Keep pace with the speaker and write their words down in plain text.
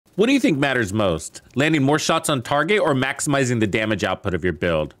What do you think matters most? Landing more shots on target or maximizing the damage output of your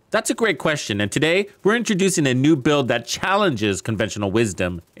build? That's a great question, and today we're introducing a new build that challenges conventional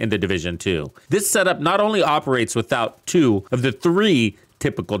wisdom in The Division 2. This setup not only operates without 2 of the 3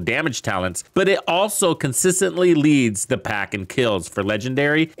 typical damage talents, but it also consistently leads the pack in kills for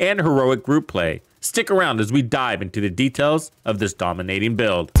legendary and heroic group play. Stick around as we dive into the details of this dominating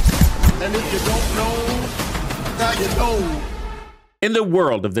build. And if you don't know, now you know. In the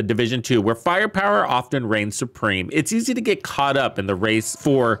world of The Division 2, where firepower often reigns supreme, it's easy to get caught up in the race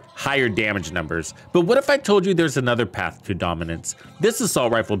for higher damage numbers. But what if I told you there's another path to dominance? This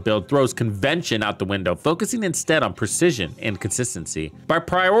assault rifle build throws convention out the window, focusing instead on precision and consistency. By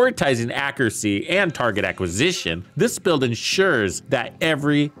prioritizing accuracy and target acquisition, this build ensures that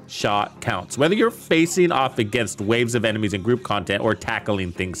every shot counts, whether you're facing off against waves of enemies in group content or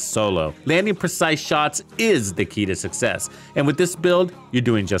tackling things solo. Landing precise shots is the key to success, and with this build, you're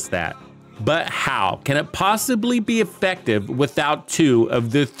doing just that. But how can it possibly be effective without 2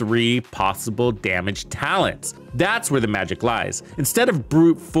 of the 3 possible damage talents? That's where the magic lies. Instead of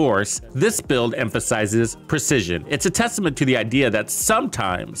brute force, this build emphasizes precision. It's a testament to the idea that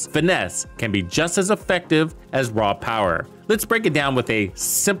sometimes finesse can be just as effective as raw power. Let's break it down with a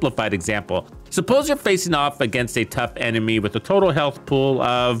simplified example. Suppose you're facing off against a tough enemy with a total health pool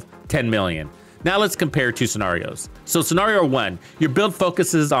of 10 million. Now let's compare 2 scenarios. So scenario 1, your build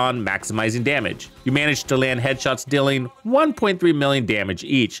focuses on maximizing damage. You manage to land headshots dealing 1.3 million damage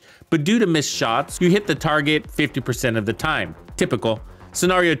each, but due to missed shots, you hit the target 50% of the time. Typical.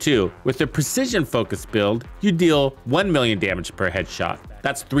 Scenario 2, with a precision focused build, you deal 1 million damage per headshot.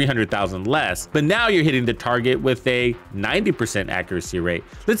 That's 300,000 less, but now you're hitting the target with a 90% accuracy rate.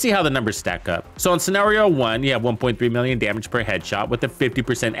 Let's see how the numbers stack up. So in scenario 1, you have 1.3 million damage per headshot with a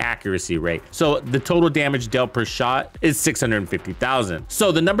 50% accuracy rate. So the total damage dealt per shot is 650,000.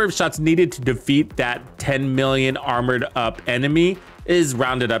 So the number of shots needed to defeat that 10 million armored up enemy is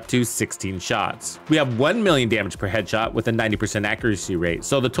rounded up to 16 shots. We have 1 million damage per headshot with a 90% accuracy rate.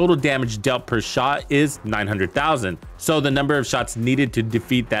 So the total damage dealt per shot is 900,000. So the number of shots needed to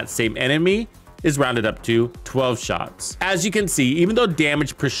defeat that same enemy is rounded up to 12 shots. As you can see, even though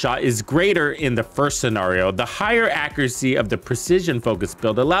damage per shot is greater in the first scenario, the higher accuracy of the precision focused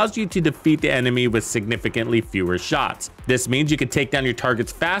build allows you to defeat the enemy with significantly fewer shots. This means you can take down your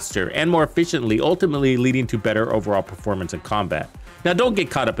targets faster and more efficiently, ultimately leading to better overall performance in combat. Now don't get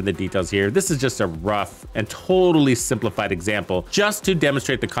caught up in the details here. This is just a rough and totally simplified example just to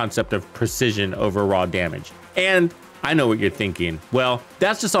demonstrate the concept of precision over raw damage. And I know what you're thinking. Well,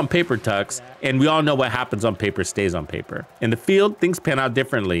 that's just on paper, Tux, and we all know what happens on paper stays on paper. In the field, things pan out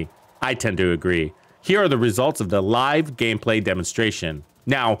differently. I tend to agree. Here are the results of the live gameplay demonstration.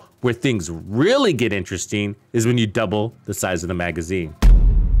 Now, where things really get interesting is when you double the size of the magazine.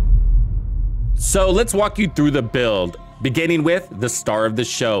 So let's walk you through the build, beginning with the star of the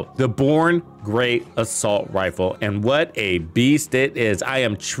show, the Born Great Assault Rifle. And what a beast it is. I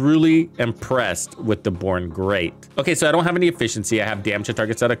am truly impressed with the Born Great. Okay, so I don't have any efficiency. I have damage to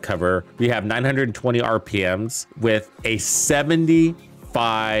targets out of cover. We have 920 RPMs with a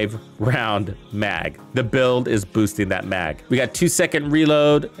 75 round mag. The build is boosting that mag. We got 2-second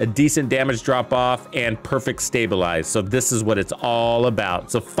reload, a decent damage drop off, and perfect stabilize. So this is what it's all about.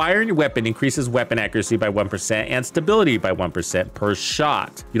 So firing your weapon increases weapon accuracy by 1% and stability by 1% per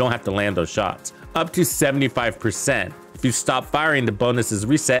shot. You don't have to land those shots. Up to 75%. If you stop firing, the bonus is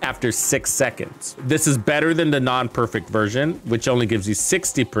reset after 6 seconds. This is better than the non-perfect version, which only gives you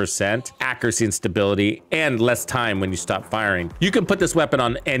 60% accuracy and stability and less time when you stop firing. You can put this weapon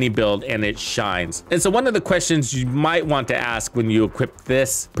on any build and it shines. And so one of the questions you might want to ask when you equip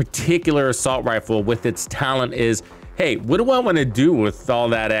this particular assault rifle with its talent is, hey, what do I want to do with all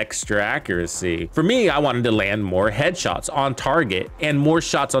that extra accuracy? For me, I wanted to land more headshots on target and more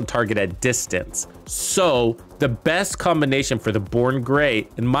shots on target at distance. So the best combination for the Born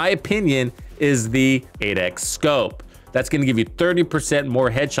Great, in my opinion, is the 8x scope. That's going to give you 30%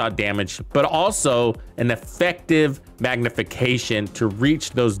 more headshot damage, but also an effective magnification to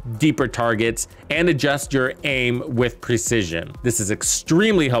reach those deeper targets and adjust your aim with precision. This is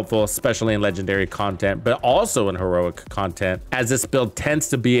extremely helpful, especially in legendary content, but also in heroic content, as this build tends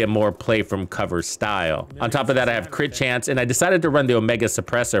to be a more play from cover style. On top of that, I have crit chance, and I decided to run the Omega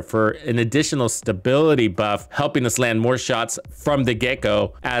Suppressor for an additional stability buff, helping us land more shots from the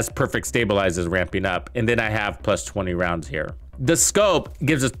get-go as perfect stabilize is ramping up. And then I have plus 20 rounds here. The scope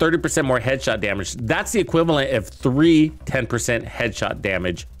gives us 30% more headshot damage. That's the equivalent of 3 10% headshot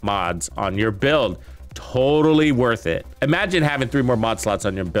damage mods on your build. totally worth it. Imagine having 3 more mod slots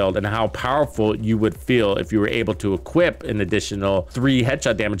on your build and how powerful you would feel if you were able to equip an additional 3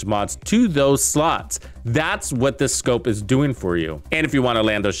 headshot damage mods to those slots. That's what this scope is doing for you. And if you want to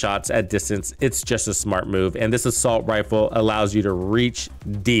land those shots at distance, it's just a smart move. And this assault rifle allows you to reach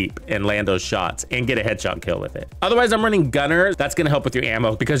deep and land those shots and get a headshot kill with it. Otherwise, I'm running gunner. That's going to help with your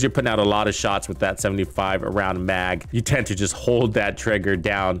ammo because you're putting out a lot of shots with that 75 round mag. You tend to just hold that trigger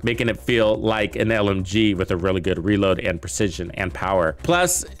down, making it feel like an LMG with a really good reload and precision and power.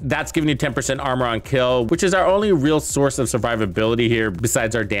 Plus, that's giving you 10% armor on kill, which is our only real source of survivability here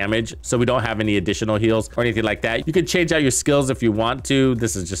besides our damage. So we don't have any additional heals or anything like that. You can change out your skills if you want to.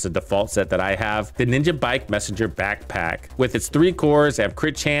 This is just a default set that I have. The Ninja Bike Messenger Backpack. With its 3 cores, I have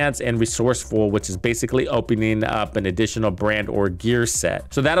crit chance and resourceful, which is basically opening up an additional brand or gear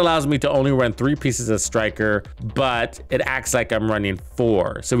set. So that allows me to only run 3 pieces of striker, but it acts like I'm running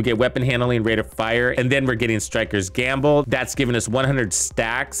 4. So we get weapon handling, rate of fire, and then we're getting striker's gamble. That's giving us 100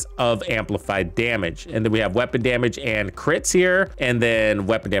 stacks of amplified damage. And then we have weapon damage and crits here, and then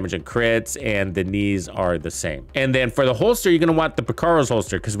weapon damage and crits, and the knees are the same. And then for the holster, you're going to want the Picaro's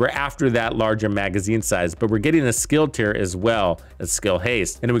holster because we're after that larger magazine size, but we're getting a skill tier as well as skill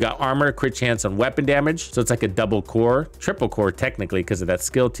haste. And then we got armor, crit chance on weapon damage. So it's like a double core, triple core technically because of that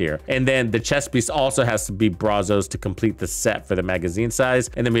skill tier. And then the chest piece also has to be Brazos to complete the set for the magazine size.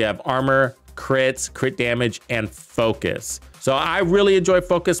 And then we have armor, crits, crit damage, and focus. So I really enjoy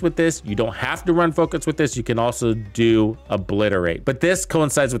focus with this. You don't have to run focus with this. You can also do obliterate, but this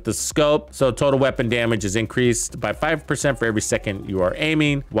coincides with the scope. So total weapon damage is increased by 5% for every second you are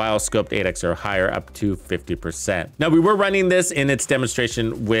aiming, while scoped 8x or higher up to 50%. Now we were running this in its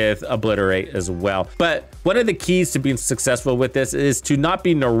demonstration with obliterate as well. But one of the keys to being successful with this is to not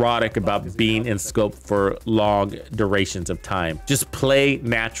be neurotic about being in scope for long durations of time. Just play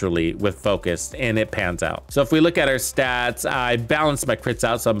naturally with focus and it pans out. So if we look at our stats, I balanced my crits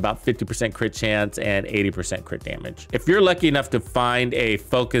out, so I'm about 50% crit chance and 80% crit damage. If you're lucky enough to find a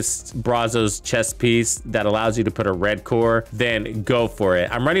focused Brazos chest piece that allows you to put a red core, then go for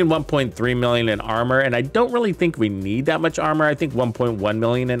it. I'm running 1.3 million in armor, and I don't really think we need that much armor. I think 1.1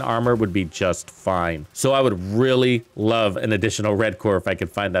 million in armor would be just fine. So I would really love an additional red core if I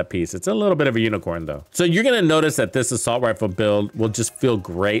could find that piece. It's a little bit of a unicorn though. So you're gonna notice that this assault rifle build will just feel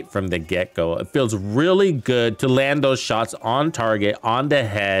great from the get-go. It feels really good to land those shots on target, on the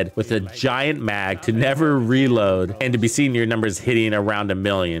head, with a giant mag to never reload, and to be seeing your numbers hitting around 1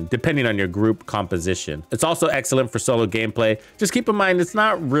 million, depending on your group composition. It's also excellent for solo gameplay. Just keep in mind, it's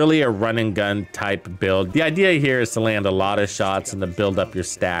not really a run and gun type build. The idea here is to land a lot of shots and to build up your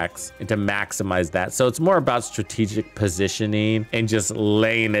stacks and to maximize that. So it's more about strategic positioning and just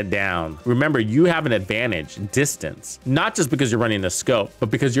laying it down. Remember, you have an advantage, distance, not just because you're running a scope,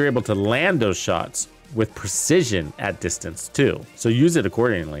 but because you're able to land those shots with precision at distance too. So use it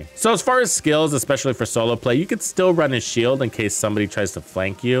accordingly. So as far as skills, especially for solo play, you could still run a shield in case somebody tries to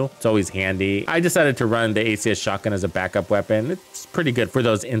flank you. It's always handy. I decided to run the ACS shotgun as a backup weapon. It's pretty good for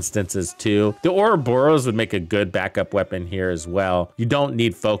those instances too. The Ouroboros would make a good backup weapon here as well. You don't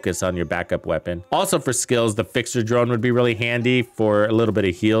need focus on your backup weapon. Also for skills, the fixer drone would be really handy for a little bit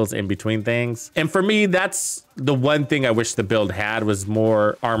of heals in between things. And for me, that's the one thing I wish the build had, was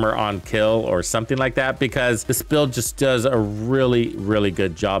more armor on kill or something like that, because this build just does a really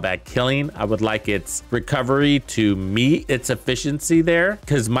good job at killing. I would like its recovery to meet its efficiency there,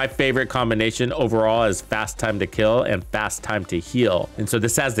 because my favorite combination overall is fast time to kill and fast time to heal. And so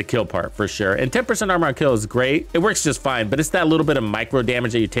this has the kill part for sure. And 10% armor on kill is great. It works just fine, but it's that little bit of micro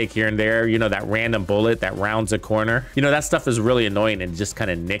damage that you take here and there. You know, that random bullet that rounds a corner. You know, that stuff is really annoying and just kind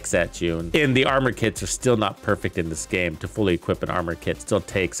of nicks at you. And the armor kits are still not perfect in this game. To fully equip an armor kit still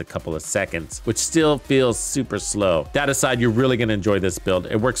takes a couple of seconds, which still feels super slow. That aside, you're really going to enjoy this build.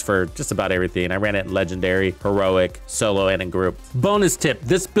 It works for just about everything. I ran it in legendary, heroic, solo, and in group. Bonus tip,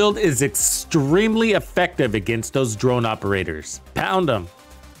 this build is extremely effective against those drone operators. Pound them.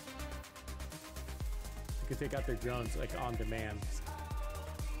 You can take out their drones like on demand.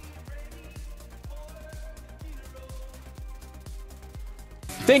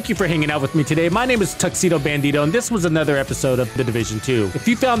 Thank you for hanging out with me today. My name is TuxedoBandido, and this was another episode of The Division 2. If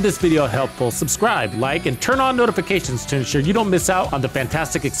you found this video helpful, subscribe, like, and turn on notifications to ensure you don't miss out on the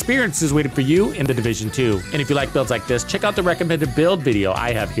fantastic experiences waiting for you in The Division 2. And if you like builds like this, check out the recommended build video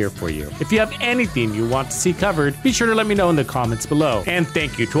I have here for you. If you have anything you want to see covered, be sure to let me know in the comments below. And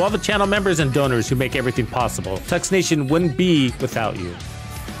thank you to all the channel members and donors who make everything possible. Tux Nation wouldn't be without you.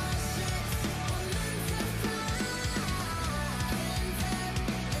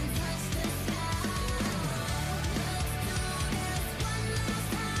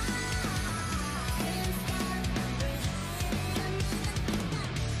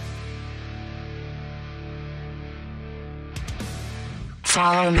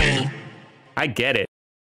 Follow me. I get it.